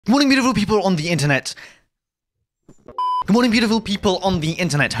morning, beautiful people on the internet. Good morning, beautiful people on the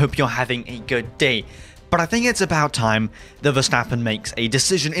internet. Hope you're having a good day. But I think it's about time that Verstappen makes a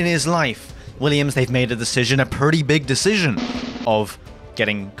decision in his life. Williams, they've made a decision, a pretty big decision, of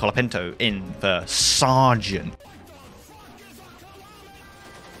getting Colapinto in for Sergeant.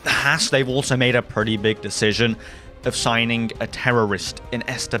 Haas, they've also made a pretty big decision of signing a terrorist in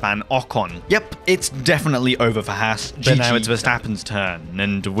Esteban Ocon. Yep, it's definitely over for Haas, but now it's Verstappen's turn.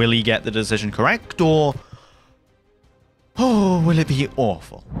 And will he get the decision correct, or... oh, will it be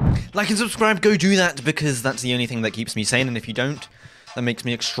awful? Like and subscribe, go do that, because that's the only thing that keeps me sane, and if you don't, that makes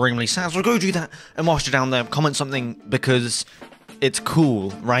me extremely sad. So go do that, and whilst you're down there, comment something, because it's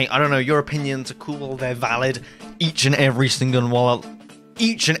cool, right? I don't know, your opinions are cool, they're valid, each and every single one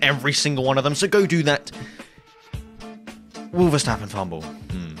of them, so go do that. Will Verstappen fumble?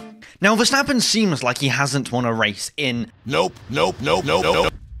 Now, Verstappen seems like he hasn't won a race in... Nope.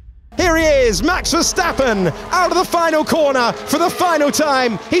 Here he is, Max Verstappen, out of the final corner for the final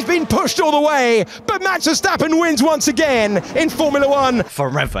time. He's been pushed all the way, but Max Verstappen wins once again in Formula One.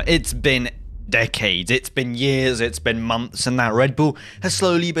 Forever. It's been decades, it's been years, it's been months, and that Red Bull has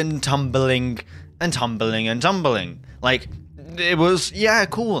slowly been tumbling and tumbling and tumbling. Like, it was, yeah,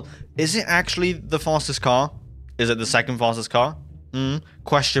 cool. Is it actually the fastest car? Is it the second fastest car?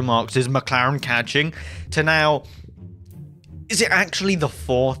 Question marks. Is McLaren catching? To now, is it actually the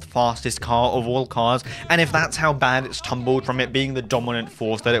fourth fastest car of all cars? And if that's how bad it's tumbled from it being the dominant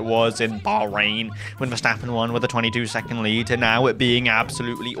force that it was in Bahrain when Verstappen won with a 22-second lead to now it being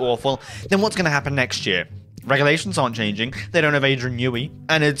absolutely awful, then what's going to happen next year? Regulations aren't changing. They don't have Adrian Newey,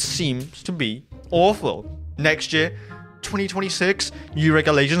 and it seems to be awful. Next year, 2026, new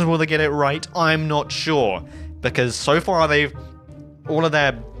regulations, will they get it right? I'm not sure. Because so far all of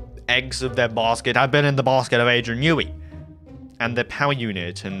their eggs of their basket have been in the basket of Adrian Newey and the power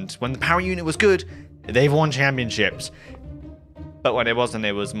unit. And when the power unit was good, they've won championships. But when it wasn't,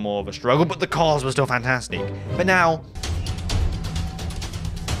 it was more of a struggle. But the cars were still fantastic. But now...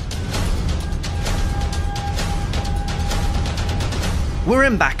 we're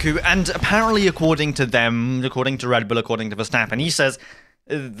in Baku, and apparently according to them, according to Red Bull, according to Verstappen, he says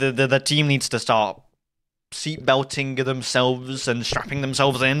the team needs to start seatbelting themselves and strapping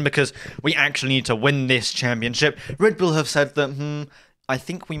themselves in because we actually need to win this championship. Red Bull have said that, I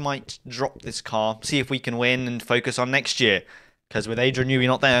think we might drop this car, see if we can win and focus on next year. Because with Adrian Newey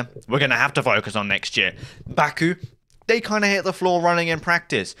not there, we're going to have to focus on next year. Baku, they kind of hit the floor running in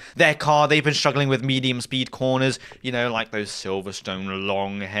practice. Their car, they've been struggling with medium speed corners, you know, like those Silverstone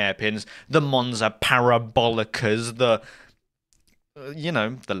long hairpins, the Monza Parabolicas, the... you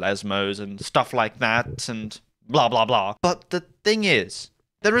know, the Lesmos and stuff like that, and blah, blah, blah. But the thing is,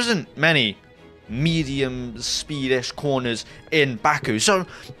 there isn't many medium speedish corners in Baku, so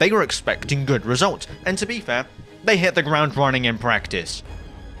they were expecting good results. And to be fair, they hit the ground running in practice.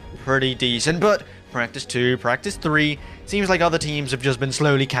 Pretty decent, but practice 2, practice 3, seems like other teams have just been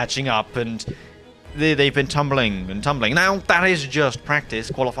slowly catching up, and they've been tumbling and tumbling. Now, that is just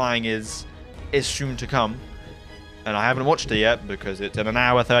practice. Qualifying is soon to come. And I haven't watched it yet because it's in an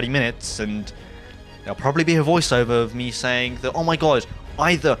hour, 30 minutes, and there'll probably be a voiceover of me saying that, oh my god,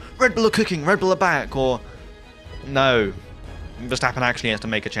 either Red Bull are cooking, Red Bull are back, or no, Verstappen actually has to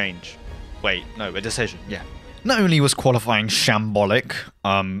make a change. Wait, no, a decision, yeah. Not only was qualifying shambolic,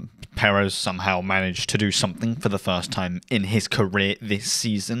 Perez somehow managed to do something for the first time in his career this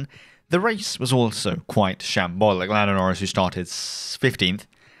season, the race was also quite shambolic. Lando Norris, who started 15th,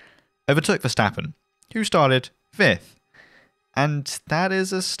 overtook Verstappen, who started 5th. And that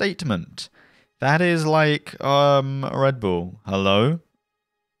is a statement. That is like, Red Bull, hello?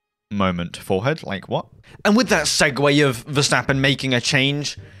 Moment, forehead, like what? And with that segue of Verstappen making a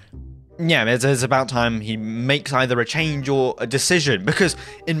change, yeah, it's about time he makes either a change or a decision. Because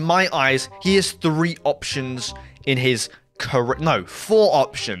in my eyes, he has 3 options in his career. No, 4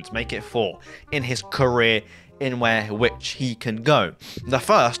 options, make it 4, in his career in which he can go. The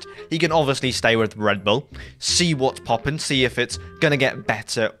first, he can obviously stay with Red Bull, see what's poppin', see if it's gonna get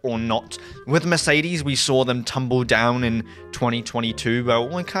better or not. With Mercedes, we saw them tumble down in 2022,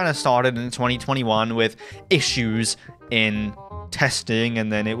 but we kind of started in 2021 with issues in testing,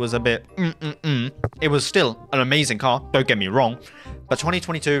 and then it was a bit It was still an amazing car, don't get me wrong, but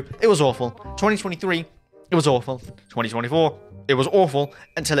 2022, it was awful. 2023, it was awful. 2024, it was awful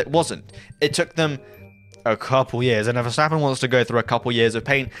until it wasn't. It took them a couple years, and if Verstappen wants to go through a couple years of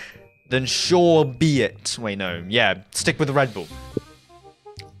pain, then sure be it. Wait, no, yeah, stick with the Red Bull.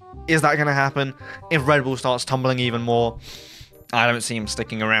 Is that going to happen? If Red Bull starts tumbling even more, I don't see him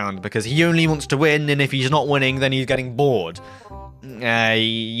sticking around, because he only wants to win, and if he's not winning, then he's getting bored.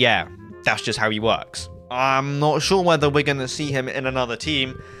 Yeah, that's just how he works. I'm not sure whether we're going to see him in another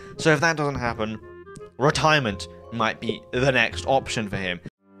team, so if that doesn't happen, retirement might be the next option for him.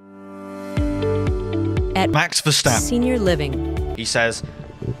 At Max Verstappen. Senior Living. He says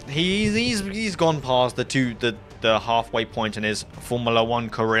he's gone past the halfway point in his Formula 1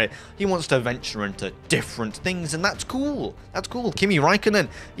 career. He wants to venture into different things, and that's cool. That's cool. Kimi Räikkönen,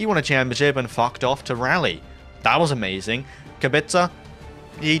 he won a championship and fucked off to rally. That was amazing. Kubica,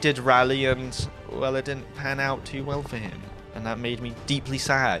 he did rally and, well, it didn't pan out too well for him. And that made me deeply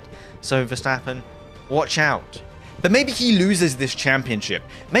sad. So Verstappen, watch out. But maybe he loses this championship.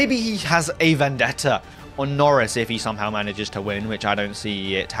 Maybe he has a vendetta on Norris if he somehow manages to win, which I don't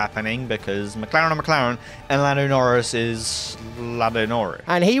see it happening because McLaren are McLaren and Lando Norris is Lando Norris.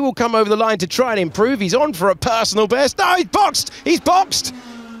 And he will come over the line to try and improve. He's on for a personal best. No, he's boxed! He's boxed!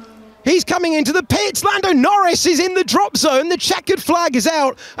 He's coming into the pits. Lando Norris is in the drop zone. The checkered flag is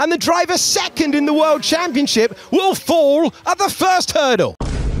out, and the driver second in the World Championship will fall at the first hurdle.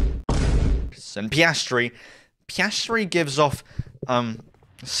 And Piastri gives off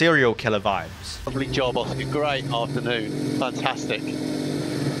serial killer vibes. Lovely job, Oscar. Great afternoon. Fantastic.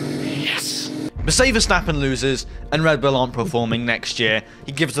 Yes. But say Verstappen loses and Red Bull aren't performing next year.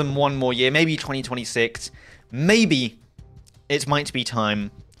 He gives them one more year, maybe 2026. Maybe it might be time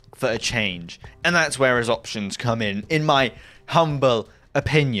for a change. And that's where his options come in my humble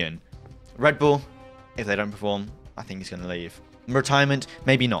opinion. Red Bull, if they don't perform, I think he's going to leave. Retirement,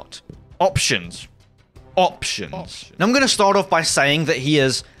 maybe not. Options. Now I'm going to start off by saying that he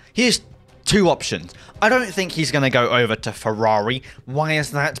has two options. I don't think he's going to go over to Ferrari. Why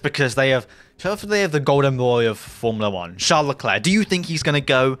is that? Because they have the golden boy of Formula 1, Charles Leclerc. Do you think he's going to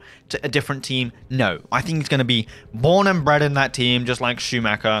go to a different team? No. I think he's going to be born and bred in that team, just like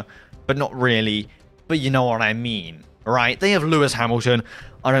Schumacher, but not really. But you know what I mean, right? They have Lewis Hamilton.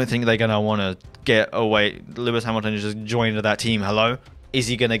 I don't think they're going to want to get away. Lewis Hamilton just joined that team. Hello? Is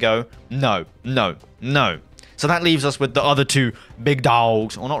he going to go? No. So that leaves us with the other two big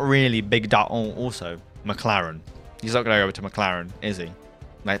dogs. Or not really big dog. Oh, also, McLaren. He's not going to go over to McLaren, is he?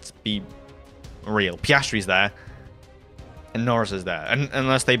 Let's be real. Piastri's there. And Norris is there. And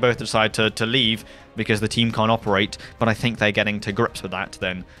unless they both decide to leave because the team can't operate, but I think they're getting to grips with that,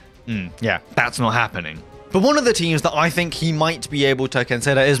 then, yeah, that's not happening. But one of the teams that I think he might be able to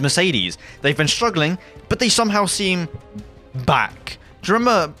consider is Mercedes. They've been struggling, but they somehow seem back. Do you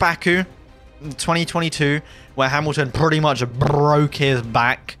remember Baku, 2022, where Hamilton pretty much broke his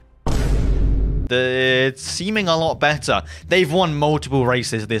back? It's seeming a lot better. They've won multiple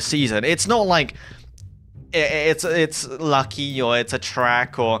races this season. It's not like it's lucky or it's a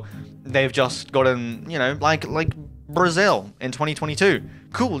track or they've just gotten, you know, like Brazil in 2022.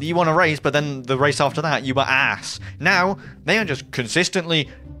 Cool, you won a race, but then the race after that, you were ass. Now, they are just consistently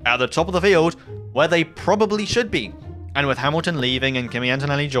at the top of the field where they probably should be. And with Hamilton leaving and Kimi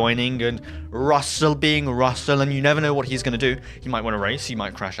Antonelli joining and Russell being Russell, and you never know what he's going to do. He might win a race, he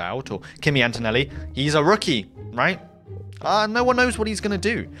might crash out, or Kimi Antonelli, he's a rookie, right? No one knows what he's going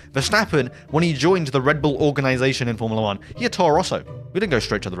to do. Verstappen, when he joined the Red Bull organization in Formula 1, he had Toro Rosso. We didn't go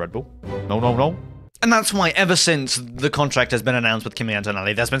straight to the Red Bull. No. And that's why ever since the contract has been announced with Kimi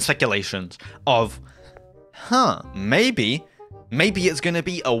Antonelli, there's been speculations of, maybe it's going to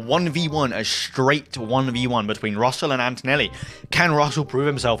be a 1v1, a straight 1v1 between Russell and Antonelli. Can Russell prove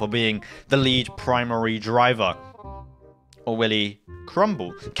himself of being the lead primary driver? Or will he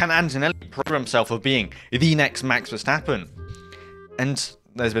crumble? Can Antonelli prove himself of being the next Max Verstappen? And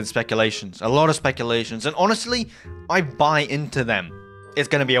there's been speculations, a lot of speculations, and honestly, I buy into them. It's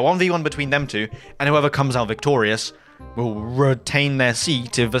going to be a 1v1 between them two, and whoever comes out victorious will retain their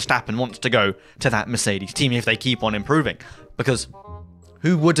seat if Verstappen wants to go to that Mercedes team if they keep on improving. Because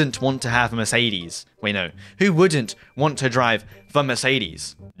who wouldn't want to have a Mercedes? We know. Who wouldn't want to drive for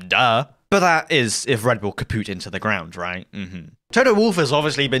Mercedes? Duh. But that is if Red Bull kaput into the ground, right? Toto Wolff has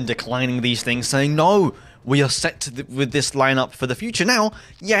obviously been declining these things, saying, no, we are set with this lineup for the future. Now,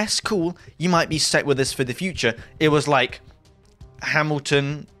 yes, cool, you might be set with this for the future. It was like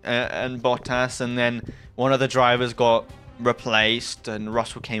Hamilton and Bottas, and then one of the drivers got replaced and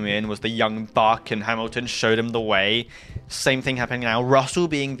Russell came in, was the young buck, and Hamilton showed him the way. Same thing happening now. Russell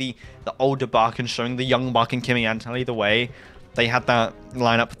being the older buck and showing the young buck and Kimi Antonelli the way. They had that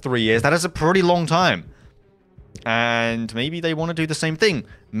lineup for 3 years. That is a pretty long time. And maybe they want to do the same thing.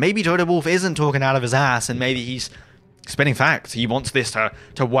 Maybe Toto Wolff isn't talking out of his ass, and maybe he's spinning facts. He wants this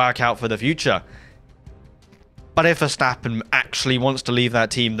to work out for the future. But if Verstappen actually wants to leave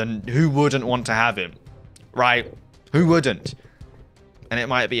that team, then who wouldn't want to have him? Right? Who wouldn't? And it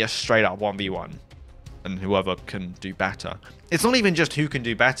might be a straight up 1v1. And whoever can do better. It's not even just who can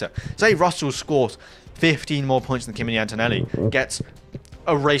do better. Say Russell scores 15 more points than Kimi Antonelli, gets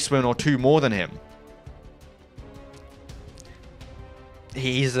a race win or 2 more than him.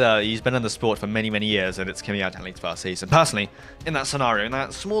 He's been in the sport for many, many years, and it's Kimi Antonelli's first season. Personally, in that scenario, in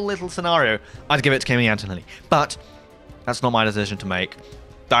that small little scenario, I'd give it to Kimi Antonelli. But that's not my decision to make.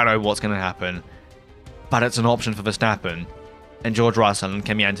 Don't know what's going to happen. But it's an option for Verstappen. And George Russell and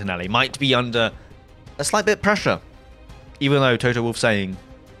Kimi Antonelli might be under a slight bit of pressure. Even though Toto Wolff's saying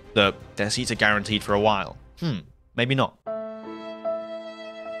that their seats are guaranteed for a while. Maybe not.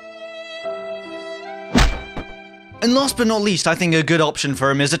 And last but not least, I think a good option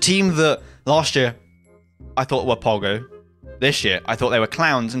for him is a team that last year I thought were Pogo. This year I thought they were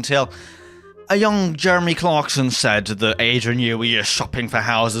clowns until a young Jeremy Clarkson said that Adrian Newey is shopping for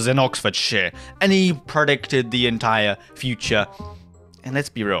houses in Oxfordshire, and he predicted the entire future. And let's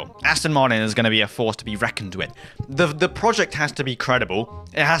be real, Aston Martin is going to be a force to be reckoned with. The project has to be credible,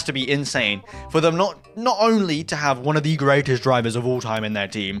 it has to be insane, for them not only to have one of the greatest drivers of all time in their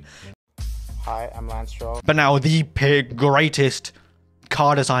team, Hi, I'm Lance Stroll. but now the greatest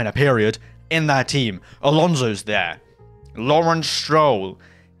car designer, period, in that team. Alonso's there. Lawrence Stroll.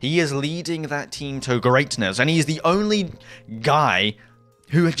 He is leading that team to greatness, and he's the only guy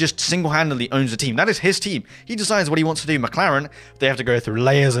who just single-handedly owns the team. That is his team. He decides what he wants to do. McLaren, they have to go through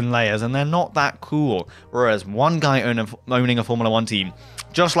layers and layers, and they're not that cool. Whereas one guy owning a Formula 1 team,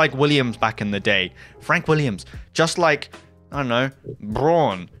 just like Williams back in the day, Frank Williams, just like, I don't know,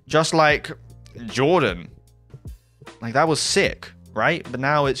 Braun, just like Jordan. Like, that was sick, right? But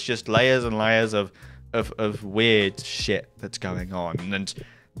now it's just layers and layers of weird shit that's going on. And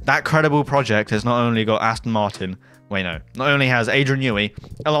that credible project has not only got Aston Martin, not only has Adrian Newey,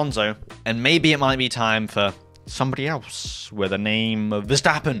 Alonso, and maybe it might be time for somebody else with a name of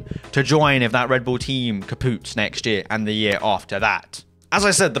Verstappen to join if that Red Bull team kapoots next year and the year after that. As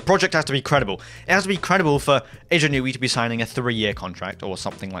I said, the project has to be credible. It has to be credible for Adrian Newey to be signing a 3-year contract or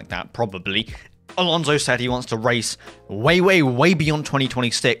something like that, probably. Alonso said he wants to race way, way, way beyond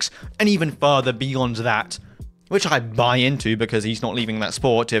 2026 and even further beyond that, which I buy into because he's not leaving that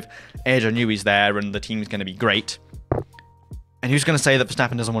sport if Adrian Newey's there and the team's going to be great. And who's going to say that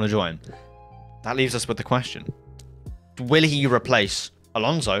Verstappen doesn't want to join? That leaves us with the question. Will he replace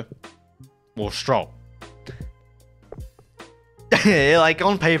Alonso or Stroll? Like,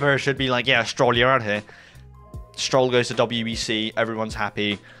 on paper, it should be like, yeah, Stroll, you're out here. Stroll goes to WEC, everyone's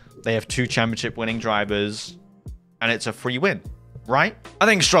happy. They have 2 championship-winning drivers, and it's a free win, right? I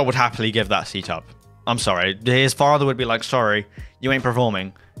think Stroll would happily give that seat up. I'm sorry. His father would be like, sorry, you ain't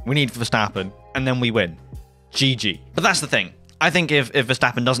performing. We need Verstappen, and then we win. GG. But that's the thing. I think if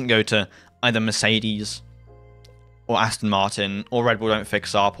Verstappen doesn't go to either Mercedes or Aston Martin or Red Bull don't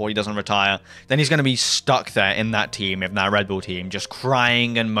fix up or he doesn't retire, then he's going to be stuck there in that team, in that Red Bull team, just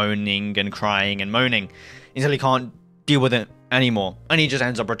crying and moaning and crying and moaning until he can't deal with it anymore. And he just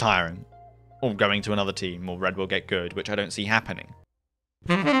ends up retiring or going to another team or Red Bull get good, which I don't see happening.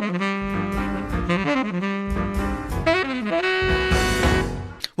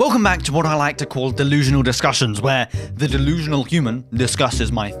 Welcome back to what I like to call Delusional Discussions, where the delusional human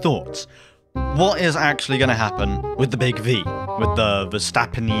discusses my thoughts. What is actually going to happen with the big V, with the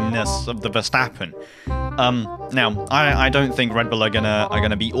Verstappeniness of the Verstappen? Now, I don't think Red Bull are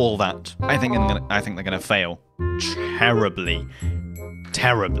gonna be all that. I think they're gonna fail terribly.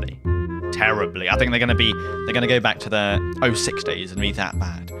 I think they're gonna go back to their 06 days and be that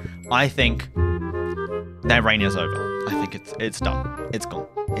bad. I think their reign is over. I think it's done. It's gone.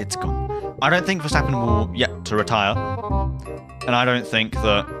 It's gone. I don't think Verstappen will yet to retire, and I don't think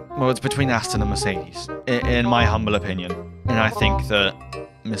that. Well, it's between Aston and Mercedes, in my humble opinion. And I think that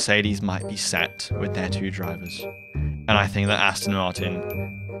Mercedes might be set with their 2 drivers. And I think that Aston Martin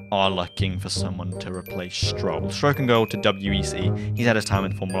are looking for someone to replace Stroll. Stroll can go to WEC. He's had his time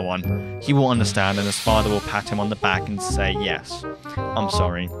in Formula 1. He will understand, and his father will pat him on the back and say, yes, I'm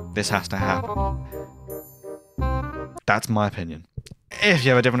sorry, this has to happen. That's my opinion. If you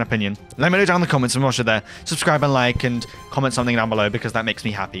have a different opinion, let me know down in the comments and watch it there. Subscribe and like and comment something down below because that makes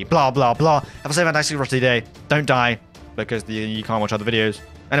me happy. Blah, blah, blah. Have a fantastic rest of the day. Don't die because you can't watch other videos.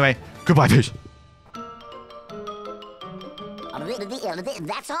 Anyway, goodbye, peace.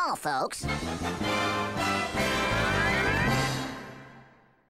 That's all, folks.